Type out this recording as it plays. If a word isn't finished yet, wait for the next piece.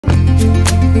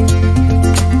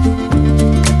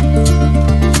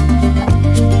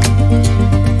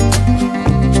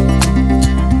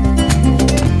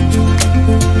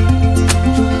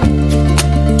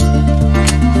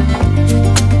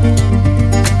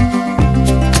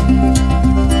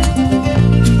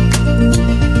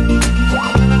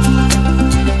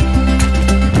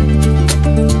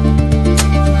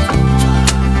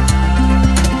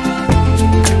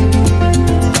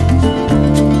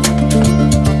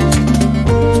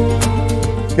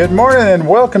Good morning and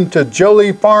welcome to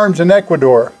Jolie Farms in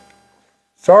Ecuador.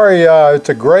 Sorry, it's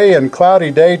a gray and cloudy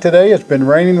day today. It's been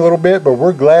raining a little bit, but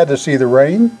we're glad to see the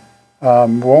rain.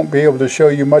 Won't be able to show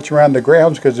you much around the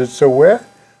grounds because it's so wet.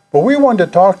 But we wanted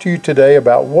to talk to you today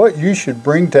about what you should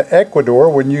bring to Ecuador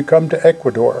when you come to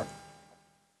Ecuador.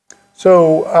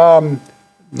 So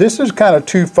this is kind of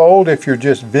twofold. If you're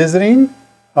just visiting,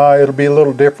 it'll be a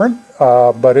little different.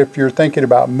 But if you're thinking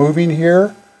about moving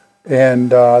here, and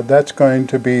that's going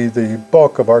to be the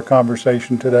bulk of our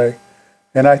conversation today.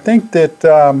 And I think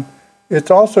that it's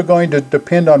also going to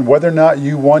depend on whether or not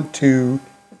you want to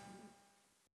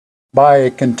buy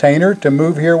a container to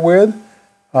move here with.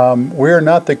 We're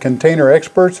not the container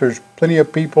experts. There's plenty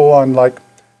of people on like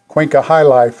Cuenca High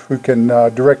Life who can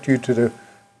direct you to the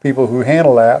people who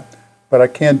handle that. But I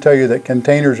can tell you that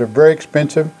containers are very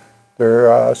expensive.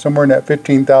 They're somewhere in that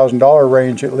 $15,000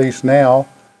 range at least now,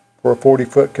 for a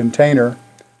 40-foot container.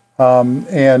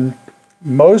 And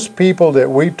most people that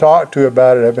we've talked to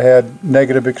about it have had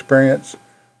negative experience.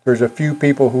 There's a few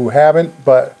people who haven't,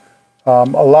 but a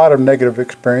lot of negative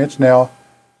experience. Now,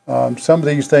 some of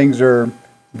these things are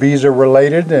visa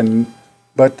related,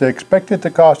 but expect it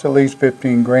to cost at least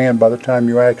 15 grand by the time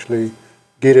you actually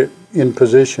get it in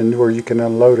position where you can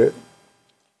unload it.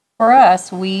 For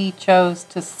us, we chose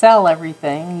to sell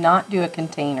everything, not do a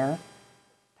container.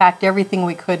 Packed everything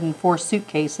we could in 4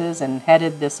 suitcases and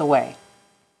headed this away.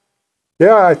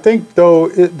 Yeah, I think though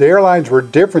the airlines were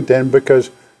different then because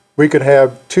we could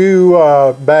have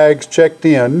 2 bags checked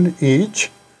in each,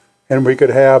 and we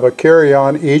could have a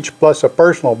carry-on each plus a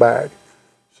personal bag.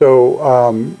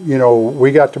 So, you know,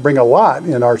 we got to bring a lot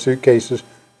in our suitcases.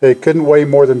 They couldn't weigh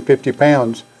more than 50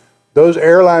 pounds. Those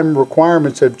airline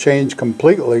requirements have changed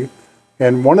completely,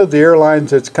 and one of the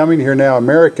airlines that's coming here now,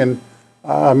 American,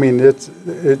 I mean,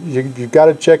 you've got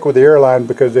to check with the airline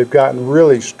because they've gotten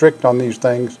really strict on these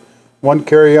things. 1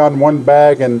 carry-on, 1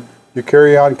 bag, and your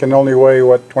carry-on can only weigh,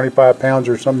 what, 25 pounds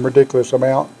or some ridiculous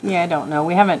amount? Yeah, I don't know.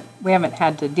 We haven't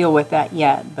had to deal with that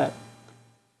yet, but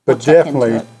we'll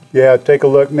definitely, yeah, take a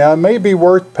look. Now, it may be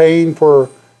worth paying for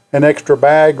an extra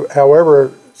bag.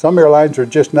 However, some airlines are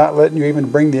just not letting you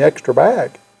even bring the extra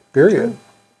bag, period.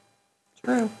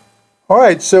 True. All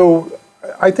right, so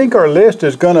I think our list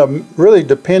is going to really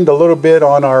depend a little bit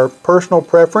on our personal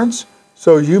preference.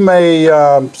 So you may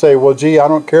say, well, gee, I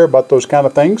don't care about those kind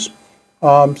of things.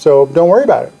 So don't worry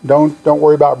about it. Don't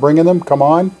worry about bringing them. Come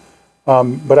on.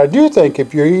 But I do think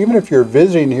even if you're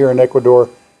visiting here in Ecuador,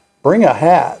 bring a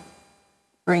hat.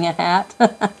 Bring a hat?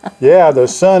 Yeah, the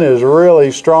sun is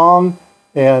really strong.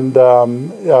 And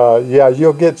yeah,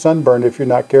 you'll get sunburned if you're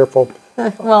not careful.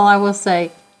 Well, I will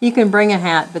say, you can bring a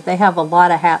hat, but they have a lot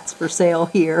of hats for sale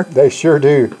here. They sure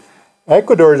do.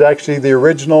 Ecuador is actually the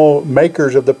original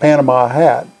makers of the Panama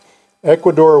hat.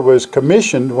 Ecuador was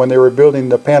commissioned when they were building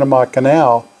the Panama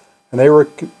Canal, and they were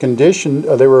commissioned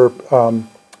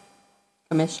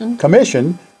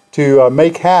to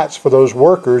make hats for those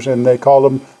workers, and they called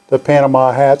them the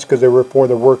Panama hats because they were for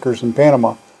the workers in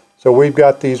Panama. So we've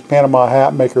got these Panama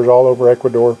hat makers all over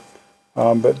Ecuador.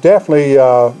 But definitely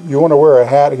you want to wear a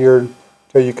hat here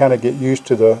till you kind of get used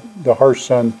to the harsh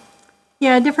sun.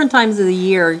 Yeah, different times of the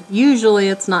year. Usually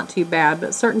it's not too bad,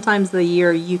 but certain times of the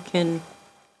year you can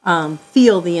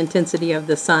feel the intensity of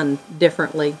the sun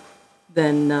differently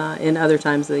than in other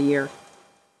times of the year.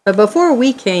 But before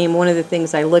we came, one of the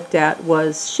things I looked at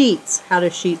was sheets. How do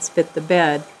sheets fit the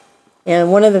bed?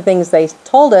 And one of the things they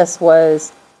told us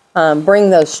was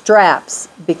bring those straps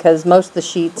because most of the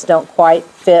sheets don't quite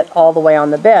fit all the way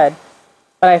on the bed.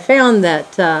 But I found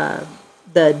that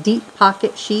the deep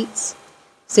pocket sheets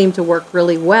seem to work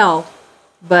really well,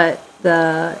 but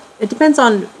it depends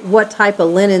on what type of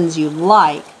linens you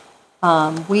like.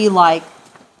 We like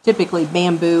typically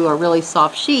bamboo or really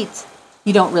soft sheets.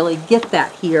 You don't really get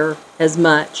that here as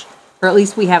much, or at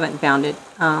least we haven't found it.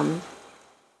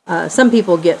 Some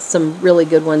people get some really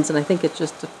good ones, and I think it's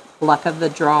just luck of the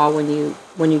draw when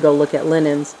you go look at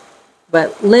linens.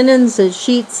 But linens and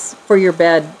sheets for your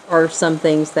bed are some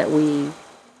things that we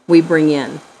bring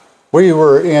in. We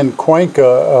were in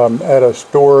Cuenca at a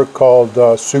store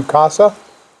called Su Casa,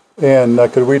 and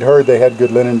because we'd heard they had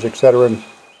good linens, etc. And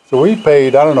So we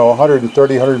paid, I don't know, $130,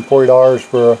 $140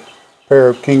 for a pair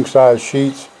of king-size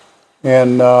sheets.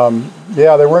 And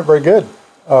yeah, they weren't very good.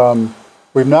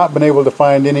 We've not been able to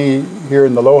find any here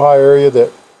in the Loja area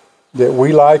that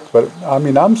we like, but I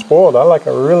mean, I'm spoiled. I like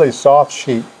a really soft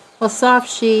sheet. Well, soft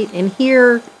sheet, and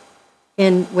here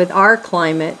with our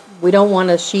climate, we don't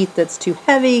want a sheet that's too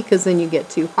heavy because then you get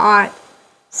too hot.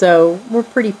 So we're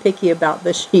pretty picky about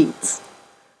the sheets.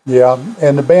 Yeah,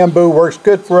 and the bamboo works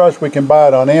good for us. We can buy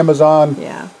it on Amazon.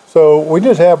 Yeah. So we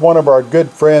just have one of our good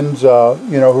friends, you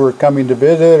know, who are coming to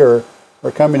visit or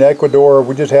coming to Ecuador.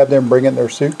 We just have them bring it in their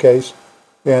suitcase.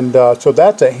 And so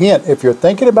that's a hint. If you're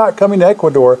thinking about coming to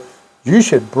Ecuador, you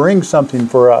should bring something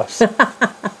for us.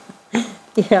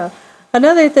 Yeah.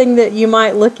 Another thing that you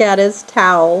might look at is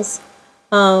towels.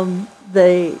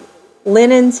 The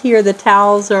linens here, the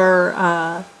towels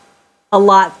are a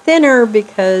lot thinner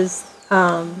because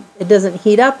it doesn't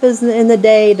heat up as in the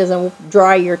day, it doesn't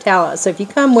dry your towel out. So if you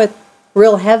come with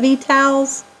real heavy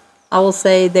towels, I will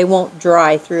say they won't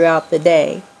dry throughout the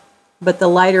day. But the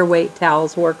lighter weight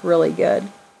towels work really good.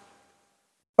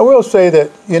 I will say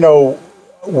that, you know,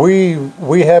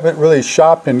 we haven't really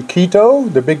shopped in Quito,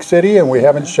 the big city, and we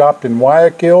haven't shopped in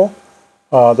Guayaquil,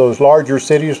 those larger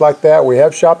cities like that. We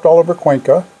have shopped all over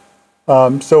Cuenca.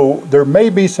 So there may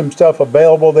be some stuff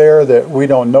available there that we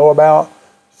don't know about.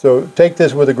 So take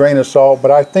this with a grain of salt, but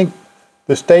I think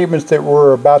the statements that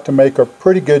we're about to make are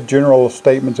pretty good general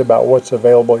statements about what's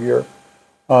available here.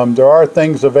 There are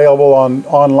things available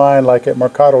online like at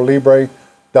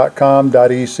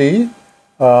mercadolibre.com.ec,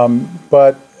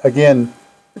 but again,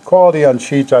 the quality on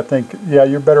sheets, I think, yeah,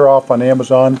 you're better off on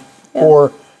Amazon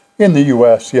or in the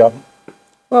U.S., yeah.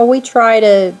 Well, we try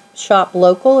to shop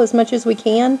local as much as we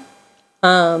can.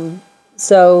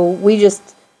 So we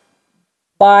just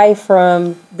buy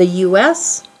from the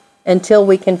U.S. until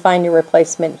we can find a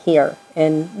replacement here.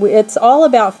 And it's all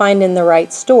about finding the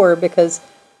right store because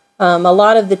a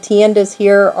lot of the tiendas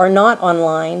here are not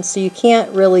online, so you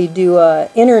can't really do a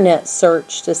internet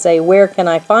search to say, where can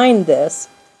I find this?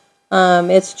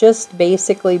 It's just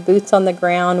basically boots on the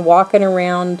ground, walking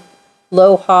around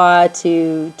Loja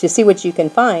to see what you can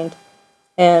find.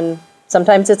 And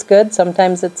sometimes it's good,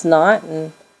 sometimes it's not.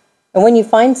 And when you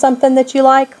find something that you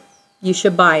like, you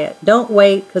should buy it. Don't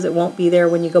wait because it won't be there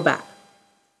when you go back.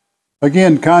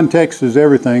 Again, context is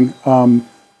everything.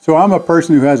 So I'm a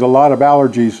person who has a lot of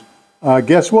allergies.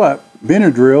 Guess what?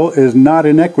 Benadryl is not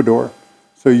in Ecuador,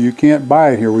 so you can't buy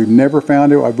it here. We've never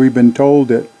found it. We've been told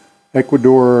that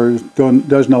Ecuador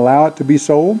doesn't allow it to be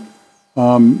sold.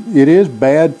 It is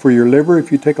bad for your liver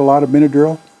if you take a lot of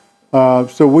Benadryl.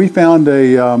 So we found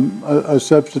a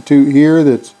substitute here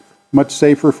that's much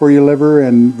safer for your liver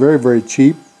and very, very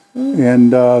cheap.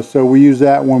 And so we use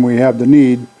that when we have the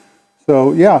need.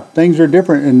 So yeah, things are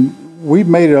different, and we've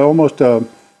made it almost a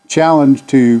challenge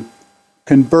to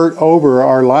convert over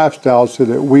our lifestyle so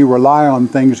that we rely on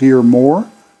things here more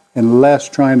and less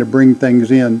trying to bring things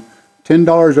in.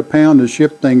 $10 a pound to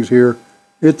ship things here,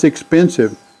 it's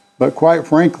expensive, but quite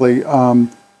frankly,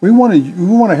 we want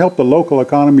to help the local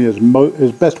economy as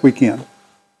best we can.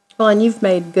 Well, and you've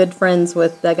made good friends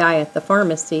with the guy at the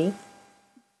pharmacy,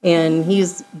 and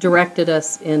he's directed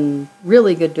us in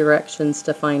really good directions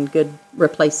to find good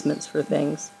replacements for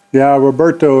things. Yeah,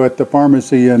 Roberto at the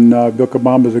pharmacy in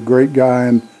Vilcabamba is a great guy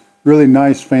and really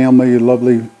nice family,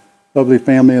 lovely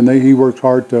family, and he works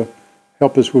hard to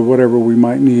help us with whatever we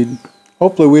might need.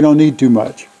 Hopefully we don't need too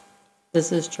much.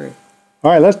 This is true. All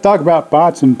right, let's talk about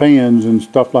pots and pans and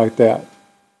stuff like that.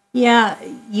 Yeah,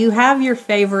 you have your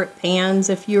favorite pans.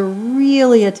 If you're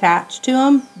really attached to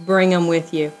them, bring them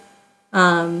with you.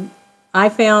 I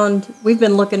found we've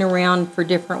been looking around for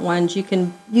different ones. You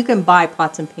can buy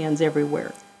pots and pans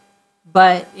everywhere.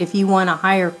 But if you want a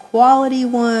higher quality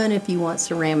one, if you want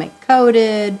ceramic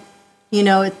coated, you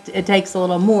know, it takes a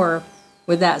little more.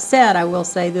 With that said, I will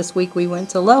say this week we went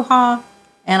to Loja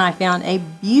and I found a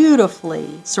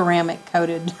beautifully ceramic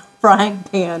coated frying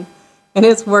pan, and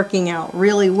it's working out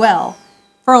really well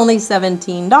for only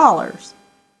 $17.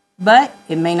 But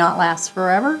it may not last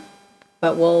forever,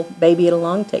 but we'll baby it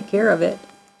along, take care of it.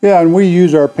 Yeah, and we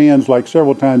use our pans like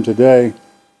several times a day.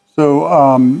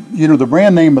 So, you know, the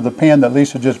brand name of the pan that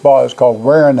Lisa just bought is called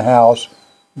Warenhaus,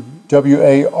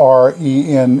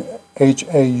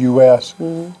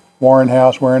 Warenhaus,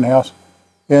 Warenhaus.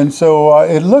 And so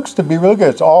it looks to be really good.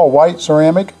 It's all white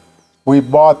ceramic. We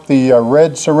bought the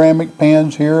red ceramic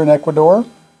pans here in Ecuador.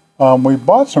 We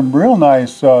bought some real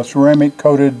nice ceramic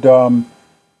coated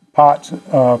pots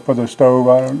for the stove.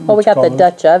 Well, we got the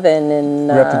Dutch oven in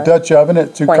we got the Dutch oven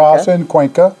at Tsukasa in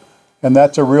Cuenca, and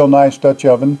that's a real nice Dutch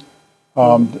oven.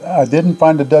 I didn't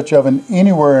find a Dutch oven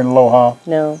anywhere in Loja.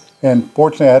 No. And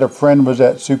fortunately, I had a friend who was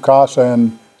at Sukasa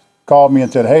and called me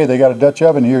and said, "Hey, they got a Dutch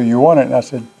oven here. You want it?" And I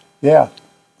said, "Yeah."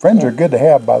 Friends are good to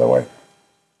have, by the way.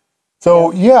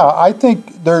 So, yeah, I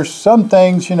think there's some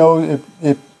things, you know,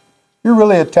 if you're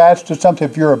really attached to something,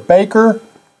 if you're a baker,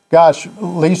 gosh,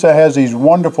 Lisa has these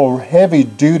wonderful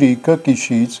heavy-duty cookie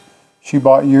sheets she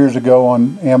bought years ago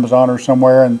on Amazon or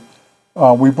somewhere, and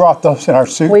we brought those in our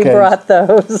suitcase. We brought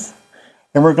those.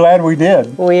 And we're glad we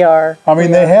did. We are. I mean,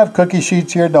 they have cookie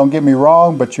sheets here, don't get me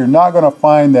wrong, but you're not going to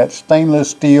find that stainless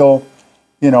steel,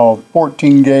 you know,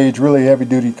 14 gauge, really heavy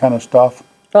duty kind of stuff.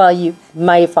 Well, you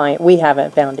may find, we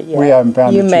haven't found it yet. We haven't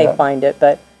found it yet. You may find it,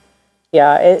 but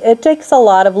yeah, it takes a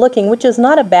lot of looking, which is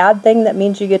not a bad thing. That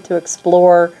means you get to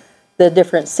explore the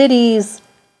different cities.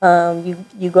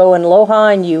 You go in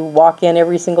Loja and you walk in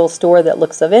every single store that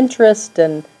looks of interest,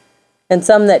 and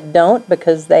some that don't,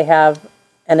 because they have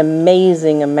an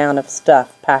amazing amount of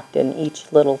stuff packed in each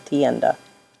little tienda.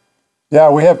 Yeah,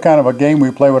 we have kind of a game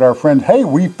we play with our friends. Hey,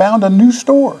 we found a new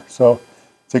store. So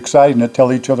it's exciting to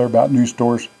tell each other about new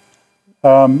stores.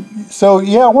 So,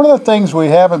 yeah, one of the things we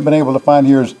haven't been able to find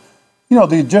here is, you know,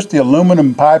 just the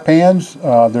aluminum pie pans.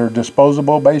 They're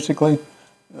disposable, basically.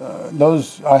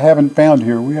 Those I haven't found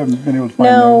here. We haven't been able to find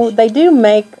those. No, they do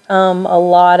make a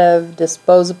lot of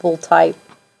disposable type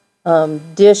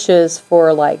dishes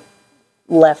for, like,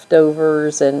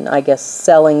 leftovers and, I guess,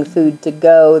 selling food to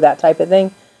go, that type of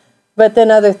thing. But then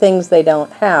other things they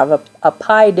don't have. A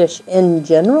pie dish in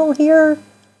general here,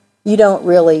 you don't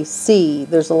really see.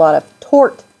 There's a lot of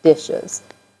torte dishes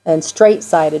and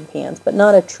straight-sided pans, but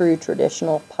not a true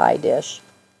traditional pie dish.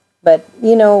 But,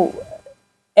 you know,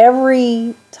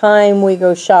 every time we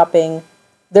go shopping,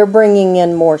 they're bringing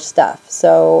in more stuff.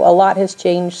 So a lot has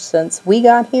changed since we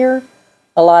got here.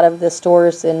 A lot of the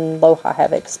stores in Loja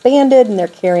have expanded, and they're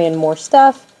carrying more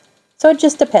stuff. So it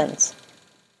just depends.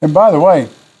 And by the way,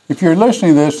 if you're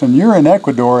listening to this and you're in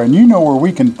Ecuador and you know where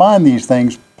we can find these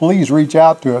things, please reach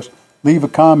out to us. Leave a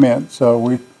comment. So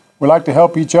we like to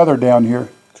help each other down here.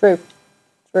 True.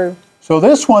 True. So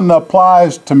this one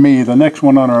applies to me, the next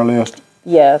one on our list.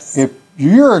 Yes. If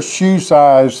you're a shoe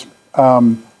size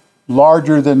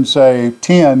larger than, say,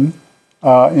 10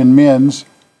 in men's,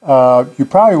 you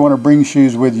probably want to bring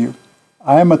shoes with you.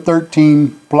 I am a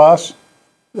 13 plus,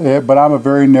 but I'm a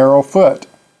very narrow foot.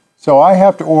 So I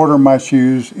have to order my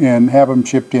shoes and have them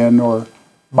shipped in or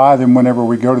buy them whenever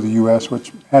we go to the U.S.,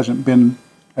 which that's been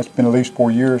at least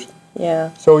 4 years.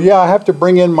 Yeah. So yeah, I have to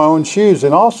bring in my own shoes.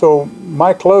 And also,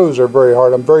 my clothes are very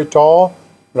hard. I'm very tall,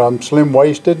 but I'm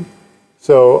slim-waisted.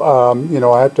 So, you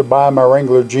know, I have to buy my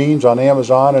Wrangler jeans on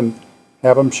Amazon and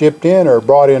have them shipped in or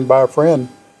brought in by a friend.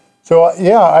 So,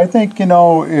 yeah, I think, you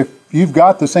know, if you've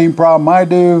got the same problem I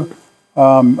do,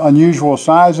 unusual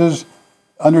sizes,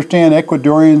 understand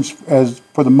Ecuadorians, as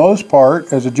for the most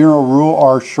part, as a general rule,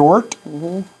 are short.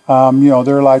 Mm-hmm. You know,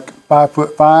 they're like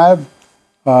 5'5",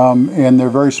 and they're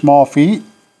very small feet.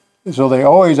 So they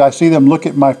always, I see them look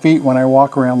at my feet when I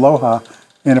walk around Loja.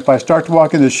 And if I start to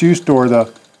walk in the shoe store,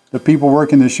 the people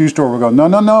working the shoe store will go, no,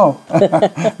 no, no,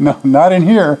 no, not in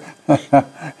here.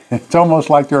 It's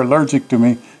almost like they're allergic to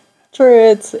me. True,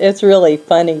 it's really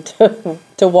funny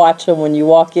to watch them when you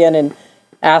walk in and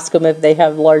ask them if they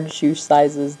have large shoe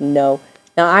sizes. No.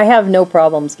 Now, I have no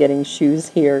problems getting shoes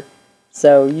here.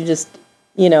 So you just,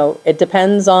 you know, it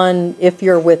depends on if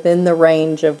you're within the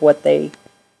range of what they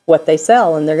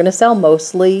sell. And they're going to sell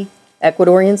mostly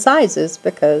Ecuadorian sizes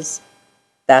because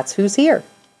that's who's here.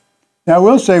 Now, I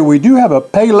will say we do have a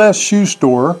Payless shoe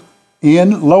store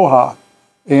in Loja.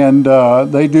 And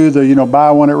they do the, you know,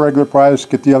 buy one at regular price,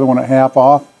 get the other one at half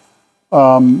off.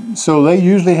 So they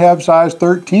usually have size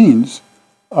 13s.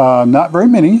 Not very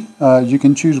many. You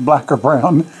can choose black or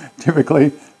brown,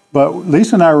 typically. But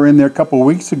Lisa and I were in there a couple of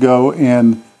weeks ago,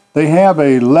 and they have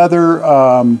a leather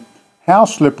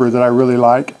house slipper that I really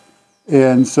like.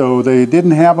 And so they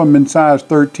didn't have them in size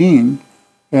 13.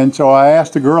 And so I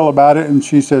asked the girl about it, and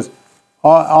she says,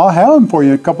 I'll have them for you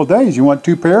in a couple of days. You want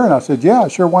 2 pair? And I said, yeah,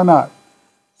 sure, why not?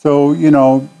 So, you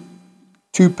know,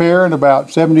 2 pair, and about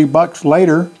 $70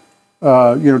 later,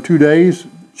 you know, 2 days,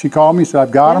 she called me, said,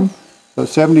 I've got them. So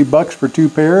 $70 for 2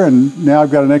 pair, and now I've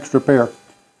got an extra pair.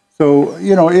 So,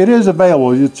 you know, it is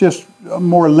available. It's just a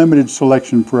more limited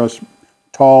selection for us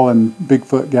tall and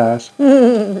Bigfoot guys.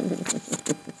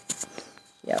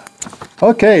 Yeah.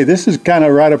 Okay, this is kind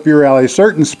of right up your alley.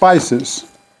 Certain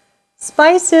spices.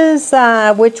 Spices,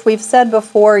 which we've said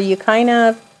before, you kind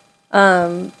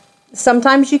of,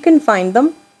 sometimes you can find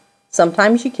them,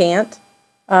 sometimes you can't.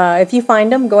 If you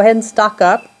find them, go ahead and stock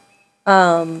up.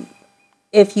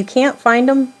 If you can't find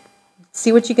them,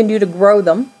 see what you can do to grow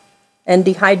them and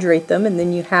dehydrate them, and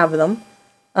then you have them.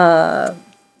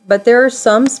 But there are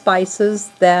some spices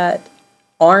that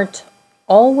aren't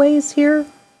always here.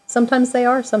 Sometimes they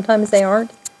are, sometimes they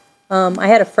aren't. I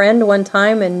had a friend one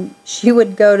time, and she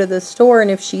would go to the store, and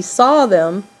if she saw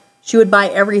them, she would buy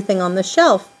everything on the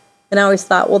shelf. And I always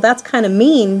thought, well, that's kind of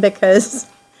mean, because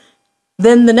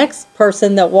then the next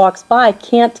person that walks by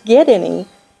can't get any.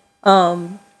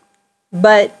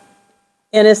 But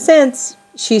in a sense,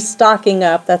 she's stocking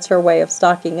up. That's her way of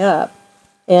stocking up.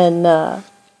 And the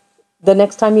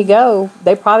next time you go,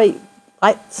 they probably,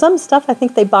 some stuff I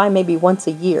think they buy maybe once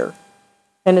a year.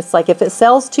 And it's like, if it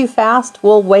sells too fast,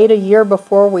 we'll wait a year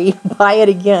before we buy it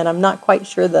again. I'm not quite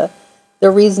sure the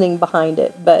reasoning behind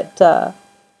it. But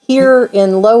here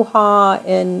in Loja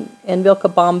and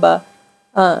Vilcabamba,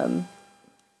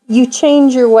 you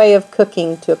change your way of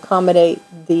cooking to accommodate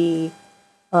the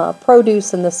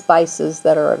produce and the spices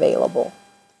that are available.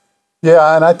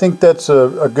 Yeah, and I think that's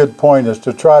a good point, is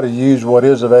to try to use what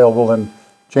is available and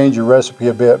change your recipe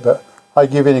a bit. But I'll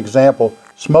give you an example.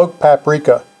 Smoked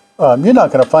paprika. You're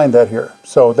not going to find that here.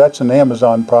 So that's an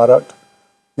Amazon product.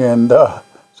 And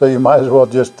so you might as well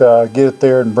just get it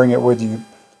there and bring it with you.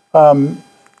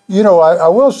 You know, I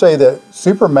will say that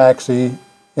Super Maxi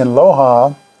in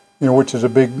Loja, you know, which is a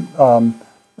big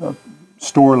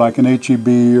store like an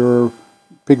H-E-B or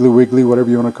Piggly Wiggly, whatever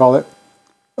you want to call it,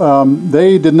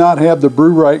 they did not have the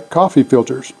Brew Right coffee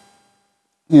filters.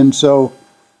 And so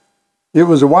it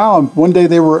was a while, and one day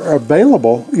they were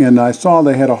available, and I saw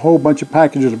they had a whole bunch of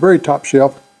packages, a very top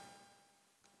shelf.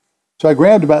 So I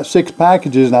grabbed about 6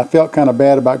 packages, and I felt kind of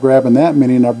bad about grabbing that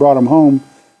many, and I brought them home.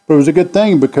 But it was a good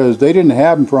thing, because they didn't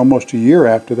have them for almost a year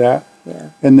after that. Yeah.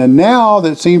 And then now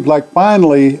that seems like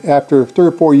finally, after 3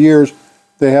 or 4 years,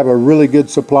 they have a really good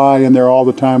supply in there all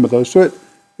the time with those. So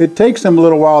it takes them a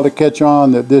little while to catch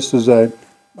on that this is a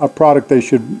product they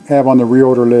should have on the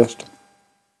reorder list.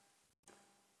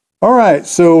 All right,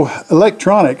 so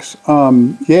electronics.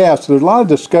 Yeah, so there's a lot of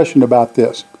discussion about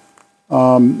this.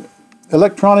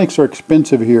 Electronics are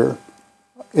expensive here.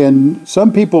 And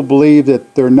some people believe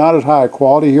that they're not as high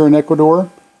quality here in Ecuador.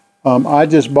 I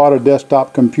just bought a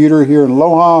desktop computer here in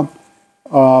Loja.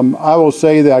 I will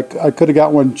say that I could have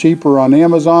got one cheaper on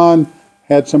Amazon,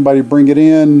 had somebody bring it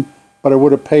in, but I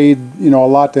would have paid, you know, a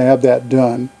lot to have that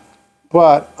done.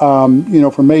 But, you know,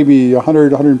 for maybe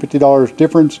 $100, $150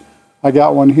 difference, I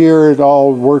got one here. It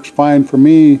all works fine for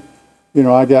me. You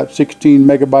know, I got 16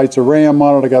 megabytes of RAM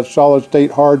on it. I got solid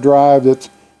state hard drive that's,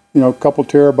 you know, a couple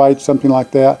terabytes, something like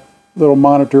that. Little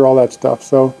monitor, all that stuff.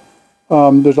 So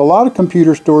there's a lot of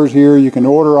computer stores here. You can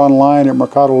order online at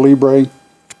Mercado Libre.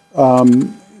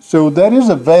 So that is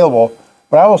available.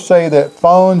 But I will say that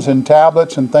phones and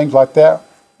tablets and things like that,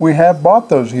 we have bought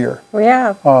those here. We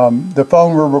have. The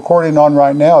phone we're recording on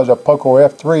right now is a Poco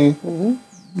F3. Mm-hmm.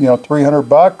 You know,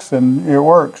 $300, and it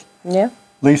works. Yeah.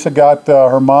 Lisa got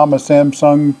her mom a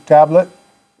Samsung tablet,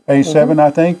 A7, mm-hmm.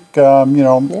 I think. You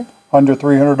know, yeah. Under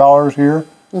 $300 here.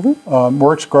 Mm-hmm.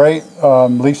 Works great.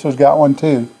 Lisa's got one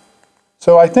too.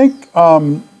 So I think,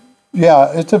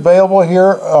 yeah, it's available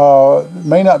here.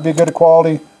 May not be good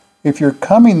quality. If you're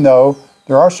coming though,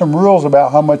 there are some rules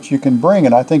about how much you can bring,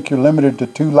 and I think you're limited to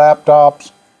 2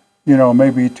 laptops, you know,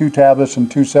 maybe 2 tablets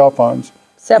and 2 cell phones.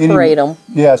 Separate them.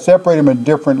 Yeah, separate them in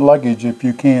different luggage if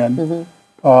you can.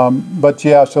 Mm-hmm. But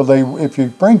yeah, so if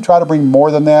you try to bring more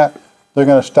than that, they're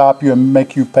going to stop you and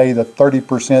make you pay the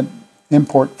 30%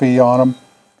 import fee on them.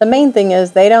 The main thing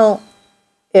is they don't,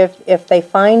 if they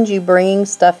find you bringing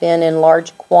stuff in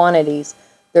large quantities,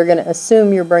 they're going to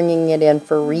assume you're bringing it in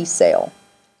for resale.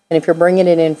 And if you're bringing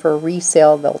it in for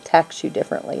resale, they'll tax you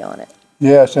differently on it.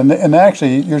 Yes, and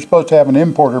actually you're supposed to have an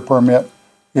importer permit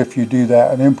if you do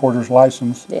that, an importer's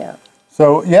license. Yeah.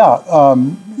 So yeah,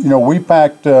 you know, we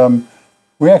packed,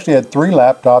 we actually had 3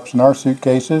 laptops in our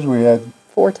suitcases. We had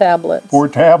 4 tablets. 4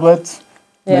 tablets,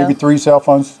 yeah. Maybe 3 cell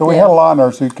phones. So we had a lot in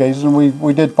our suitcases, and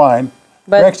we did fine.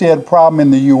 But we actually had a problem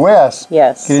in the U.S.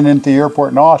 Yes. Getting into the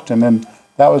airport in Austin, and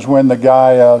that was when the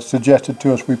guy suggested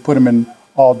to us we put them in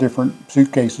all different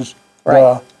suitcases.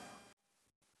 Right.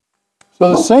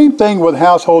 So the same thing with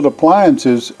household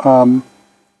appliances.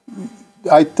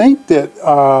 I think that,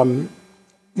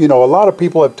 you know, a lot of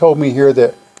people have told me here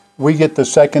that we get the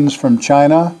seconds from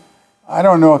China. I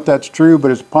don't know if that's true, but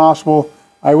it's possible.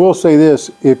 I will say this,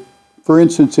 for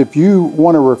instance, if you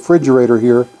want a refrigerator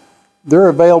here, they're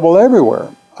available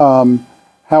everywhere.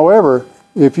 However,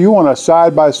 if you want a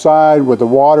side-by-side with the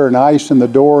water and ice in the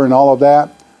door and all of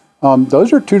that,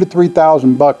 those are $2,000 to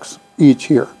 $3,000 each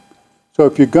here. So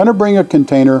if you're going to bring a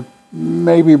container,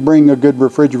 maybe bring a good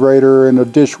refrigerator and a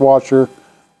dishwasher,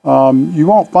 You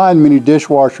won't find many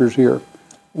dishwashers here.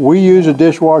 We use a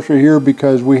dishwasher here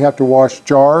because we have to wash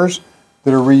jars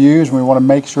that are reused, and we want to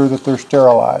make sure that they're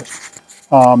sterilized.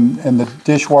 And the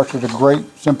dishwasher is a great,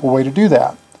 simple way to do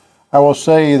that. I will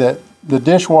say that the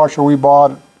dishwasher we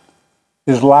bought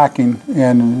is lacking,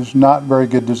 and there's not very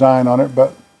good design on it.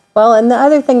 But well, and the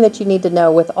other thing that you need to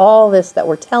know with all this that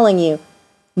we're telling you,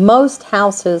 most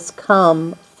houses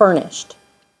come furnished.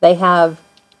 They have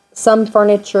some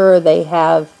furniture, they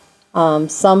have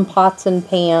some pots and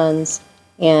pans,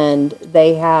 and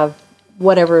they have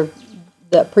whatever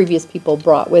the previous people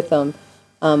brought with them.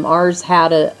 Ours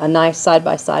had a nice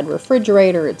side-by-side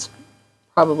refrigerator. It's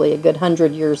probably a good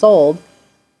 100 years old.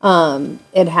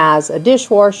 It has a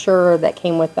dishwasher that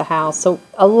came with the house. So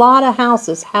a lot of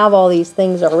houses have all these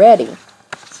things already.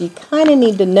 So you kind of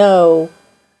need to know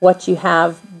what you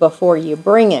have before you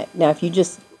bring it. Now, if you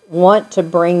just want to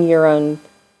bring your own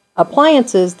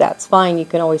appliances, that's fine. You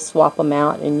can always swap them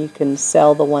out, and you can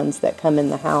sell the ones that come in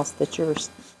the house that you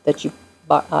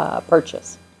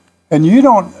purchase. And you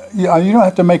don't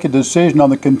have to make a decision on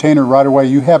the container right away.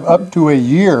 You have up to a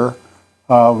year.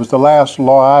 Was the last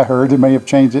law I heard. They may have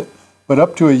changed it, but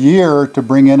up to a year to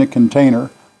bring in a container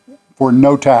for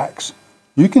no tax.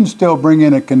 You can still bring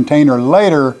in a container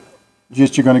later,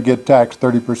 just you're going to get taxed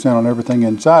 30% on everything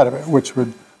inside of it, which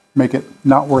would make it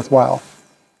not worthwhile.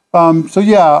 So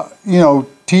yeah,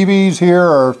 TVs here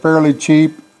are fairly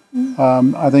cheap.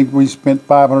 I think we spent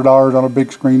 $500 on a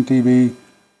big screen TV.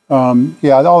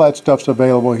 Yeah, all that stuff's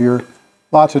available here.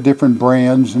 Lots of different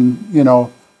brands, and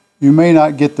you may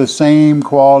not get the same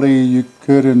quality you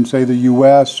could in, say, the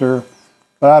U.S. But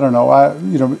I don't know.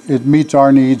 It meets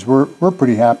our needs. We're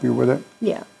pretty happy with it.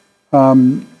 Yeah.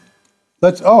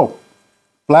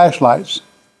 Flashlights.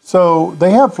 So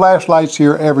they have flashlights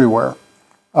here everywhere.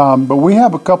 But we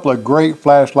have a couple of great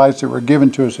flashlights that were given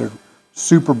to us. They're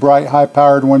super bright,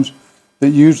 high-powered ones that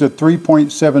use the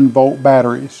 3.7-volt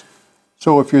batteries.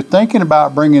 So if you're thinking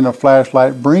about bringing a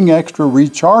flashlight, bring extra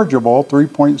rechargeable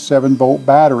 3.7-volt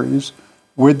batteries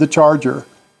with the charger,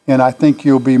 and I think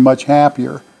you'll be much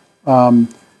happier.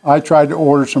 I tried to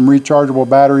order some rechargeable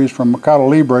batteries from Mercado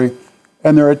Libre,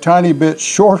 and they're a tiny bit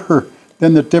shorter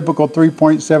than the typical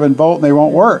 3.7-volt, and they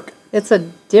won't work. It's a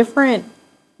different...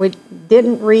 We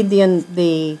didn't read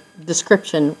the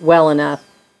description well enough,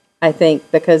 I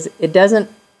think, because it doesn't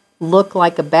look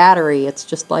like a battery. It's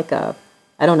just like a...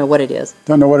 I don't know what it is.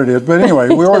 Don't know what it is. But anyway,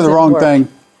 we ordered the wrong thing.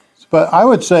 But I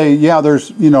would say, yeah, there's,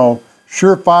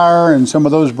 Surefire and some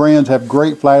of those brands have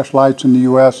great flashlights in the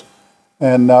U.S.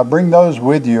 And bring those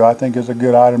with you, I think, is a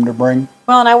good item to bring.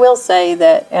 Well, and I will say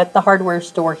that at the hardware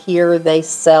store here, they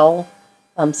sell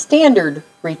standard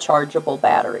rechargeable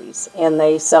batteries, and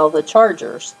they sell the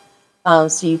chargers. So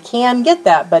you can get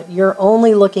that, but you're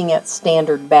only looking at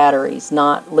standard batteries,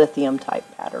 not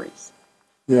lithium-type batteries.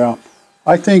 Yeah.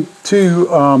 I think, too,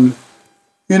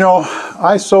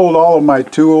 I sold all of my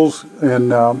tools,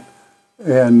 and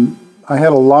I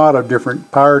had a lot of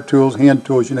different power tools, hand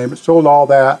tools, you name it, sold all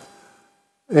that.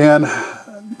 And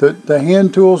the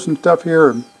hand tools and stuff here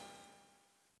are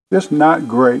just not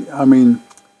great. I mean,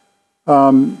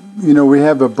 we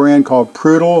have a brand called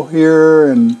Prudel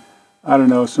here, and I don't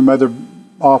know, some other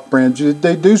off-brands.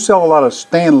 They do sell a lot of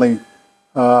Stanley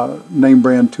name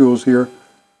brand tools here.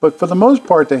 But for the most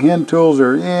part, the hand tools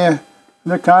are,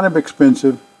 they're kind of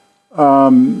expensive.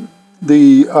 The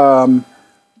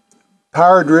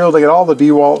power drill, they got all the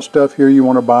DeWalt stuff here you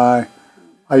want to buy.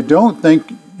 I don't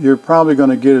think you're probably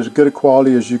going to get as good a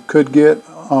quality as you could get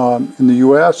in the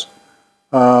U.S.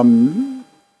 And,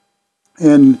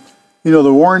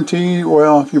 the warranty,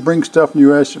 well, if you bring stuff in the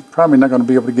U.S., you're probably not going to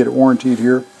be able to get it warranted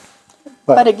here.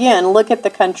 But again, look at the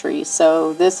country.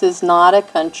 So this is not a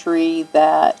country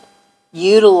that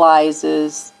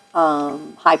utilizes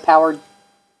high-powered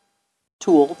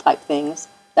tool type things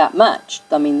that much.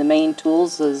 I mean, the main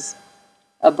tools is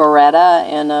a Beretta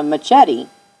and a machete.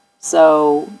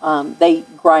 So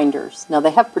grinders. Now,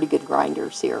 they have pretty good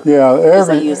grinders here. Yeah,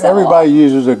 everybody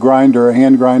uses a grinder, a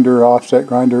hand grinder, offset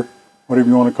grinder, whatever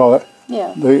you want to call it.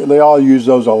 Yeah. They all use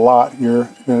those a lot here.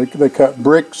 They cut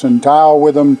bricks and tile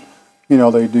with them.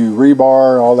 They do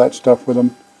rebar, all that stuff with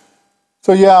them.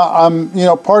 So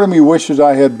yeah, part of me wishes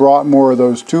I had brought more of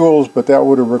those tools, but that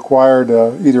would have required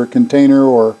either a container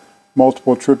or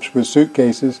multiple trips with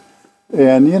suitcases.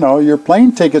 And your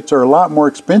plane tickets are a lot more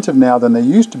expensive now than they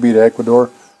used to be to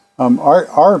Ecuador.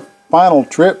 Our final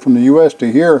trip from the U.S.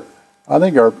 to here, I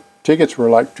think our tickets were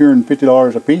like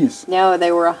 $250 a piece. No,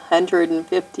 they were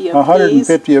 $150 a piece.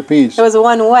 $150 a piece. It was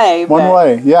one way. One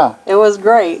way, yeah. It was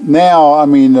great. Now, I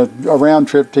mean, a round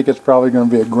trip ticket's probably going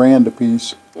to be $1,000 a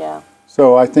piece. Yeah.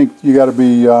 So I think you got to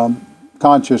be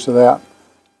conscious of that.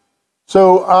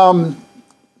 So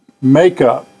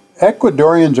makeup.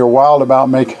 Ecuadorians are wild about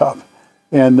makeup.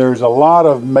 And there's a lot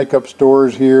of makeup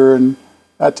stores here, and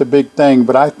that's a big thing.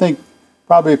 But I think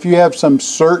probably if you have some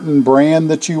certain brand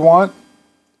that you want,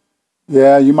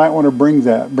 yeah, you might want to bring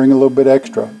that. Bring a little bit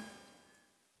extra.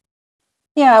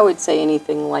 Yeah, I would say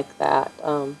anything like that.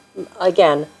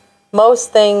 Again,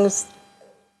 most things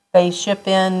they ship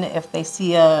in if they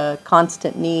see a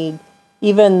constant need.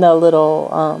 Even the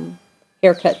little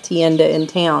haircut tienda in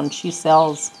town, she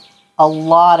sells a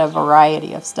lot of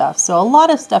variety of stuff. So a lot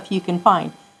of stuff you can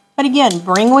find. But again,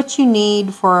 bring what you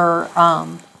need for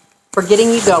getting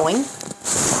you going.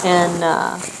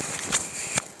 And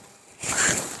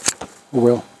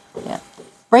Will. Yeah,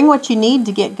 bring what you need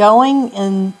to get going,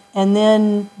 and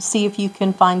then see if you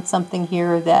can find something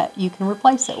here that you can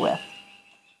replace it with.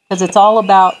 Because it's all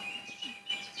about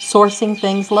sourcing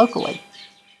things locally.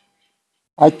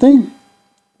 I think,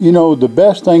 you know, the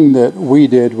best thing that we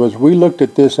did was we looked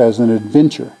at this as an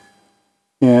adventure.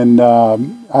 And I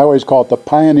always call it the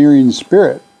pioneering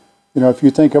spirit. You know, if you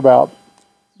think about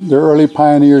the early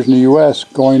pioneers in the U.S.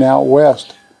 going out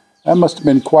west, that must have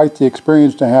been quite the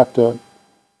experience to have to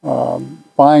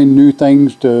find new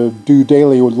things to do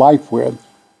daily life with.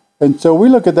 And so we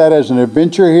look at that as an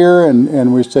adventure here,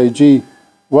 and we say, gee,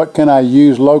 what can I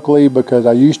use locally because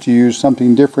I used to use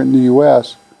something different in the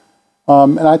U.S.?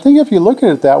 And I think if you look at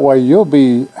it that way, you'll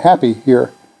be happy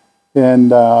here.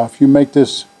 And if you make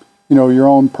this, you know, your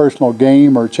own personal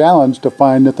game or challenge to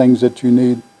find the things that you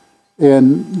need.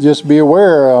 And just be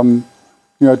aware, you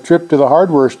know, a trip to the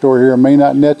hardware store here may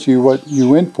not net you what you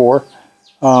went for,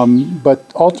 but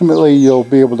ultimately you'll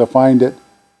be able to find it.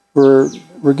 We're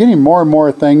getting more and more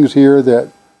things here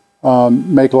that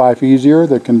make life easier,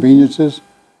 the conveniences.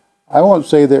 I won't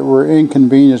say that we're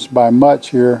inconvenienced by much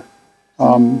here.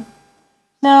 No,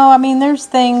 I mean, there's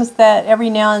things that every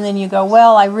now and then you go,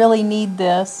 well, I really need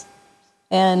this.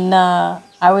 And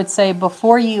I would say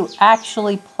before you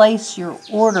actually place your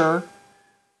order,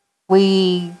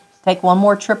 we take one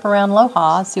more trip around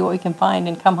Loja, see what we can find,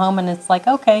 and come home and it's like,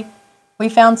 okay, we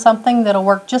found something that'll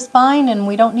work just fine and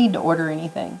we don't need to order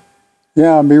anything.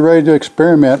 Yeah, be ready to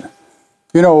experiment.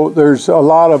 You know, there's a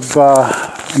lot of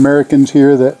Americans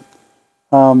here that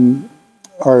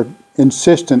are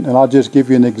insistent, and I'll just give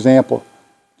you an example.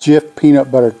 Jif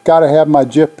peanut butter. Got to have my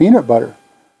Jif peanut butter.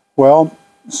 Well,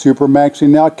 Super Maxi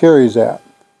now carries that.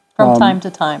 From time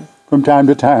to time. From time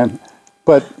to time.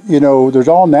 But, you know, there's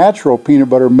all natural peanut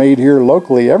butter made here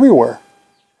locally everywhere.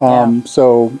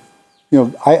 So, you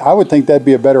know, I would think that'd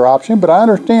be a better option. But I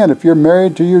understand if you're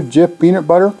married to your Jif peanut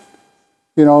butter,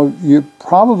 you know, you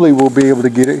probably will be able to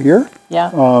get it here.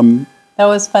 Yeah. That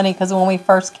was funny because when we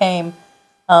first came,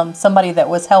 somebody that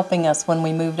was helping us when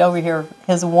we moved over here,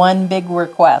 his one big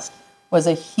request was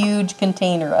a huge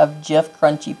container of Jif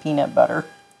crunchy peanut butter.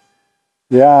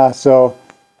 Yeah, so,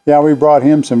 yeah, we brought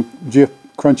him some Jif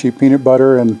crunchy peanut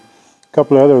butter and a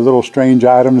couple of other little strange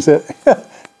items that,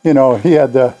 you know, he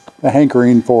had the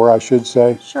hankering for, I should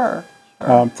say. Sure.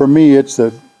 For me, it's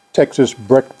the Texas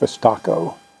breakfast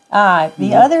taco.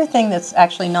 The other thing that's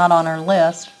actually not on our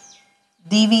list,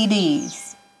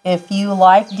 DVDs. If you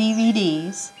like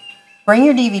DVDs, bring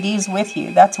your DVDs with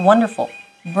you. That's wonderful.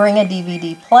 Bring a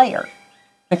DVD player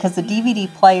because the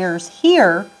DVD players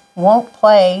here won't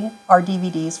play our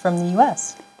DVDs from the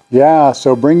U.S. Yeah,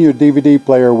 so bring your DVD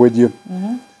player with you.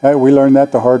 We learned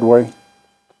that the hard way.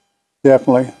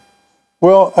 Definitely.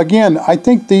 Well, again, I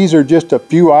think these are just a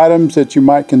few items that you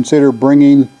might consider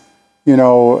bringing. You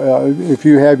know, if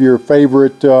you have your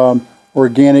favorite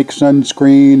organic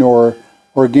sunscreen or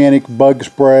organic bug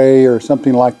spray or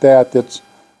something like that that's,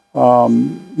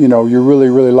 you know, you really,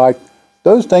 really like.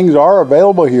 Those things are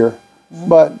available here.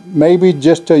 But maybe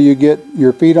just till you get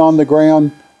your feet on the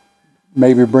ground,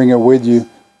 maybe bring it with you.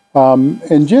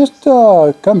 And just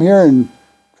come here and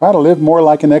try to live more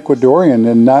like an Ecuadorian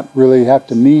and not really have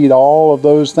to need all of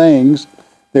those things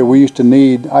that we used to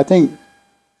need. I think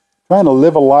trying to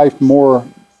live a life more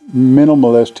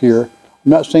minimalist here.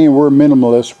 I'm not saying we're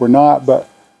minimalists, we're not, but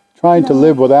trying to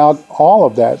live without all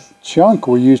of that junk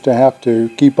we used to have to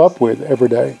keep up with every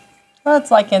day. Well,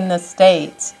 it's like in the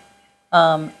States.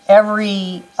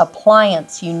 Every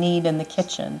appliance you need in the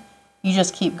kitchen, you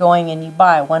just keep going and you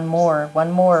buy one more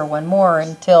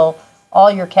until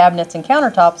all your cabinets and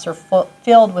countertops are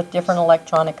filled with different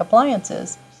electronic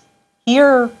appliances.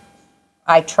 Here,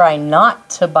 I try not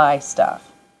to buy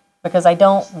stuff because I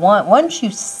don't want, once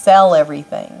you sell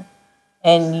everything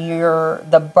and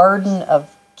the burden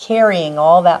of carrying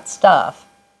all that stuff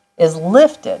is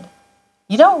lifted,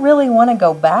 you don't really want to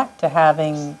go back to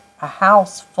having a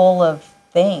house full of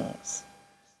things.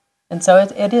 And so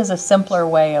it is a simpler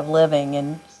way of living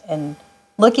and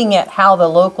looking at how the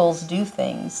locals do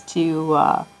things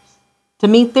to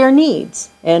meet their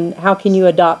needs, and how can you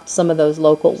adopt some of those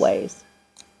local ways.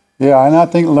 Yeah, and I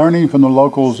think learning from the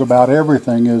locals about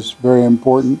everything is very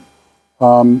important.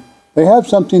 They have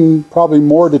something probably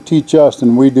more to teach us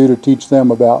than we do to teach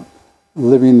them about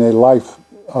living a life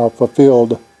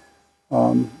fulfilled,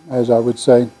 as I would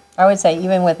say. I would say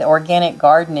even with organic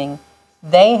gardening,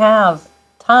 they have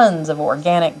tons of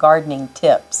organic gardening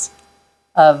tips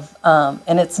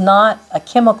and it's not a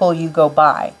chemical you go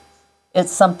buy.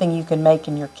 It's something you can make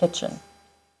in your kitchen,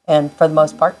 and for the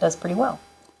most part does pretty well.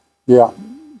 Yeah,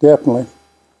 definitely.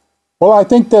 Well, I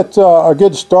think that's a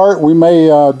good start. We may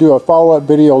do a follow-up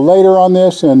video later on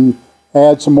this and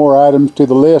add some more items to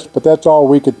the list, but that's all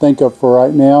we could think of for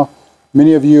right now.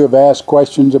 Many of you have asked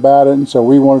questions about it, and so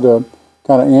we wanted to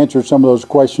kind of answer some of those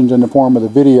questions in the form of the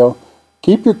video.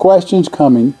 Keep your questions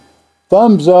coming.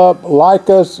 Thumbs up, like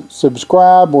us,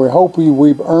 subscribe. We hope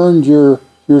we've earned your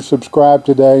subscribe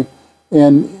today.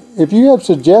 And if you have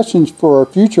suggestions for a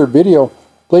future video,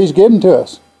 please give them to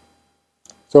us.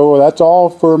 So that's all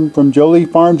from Jolie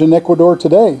Farms in Ecuador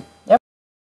today.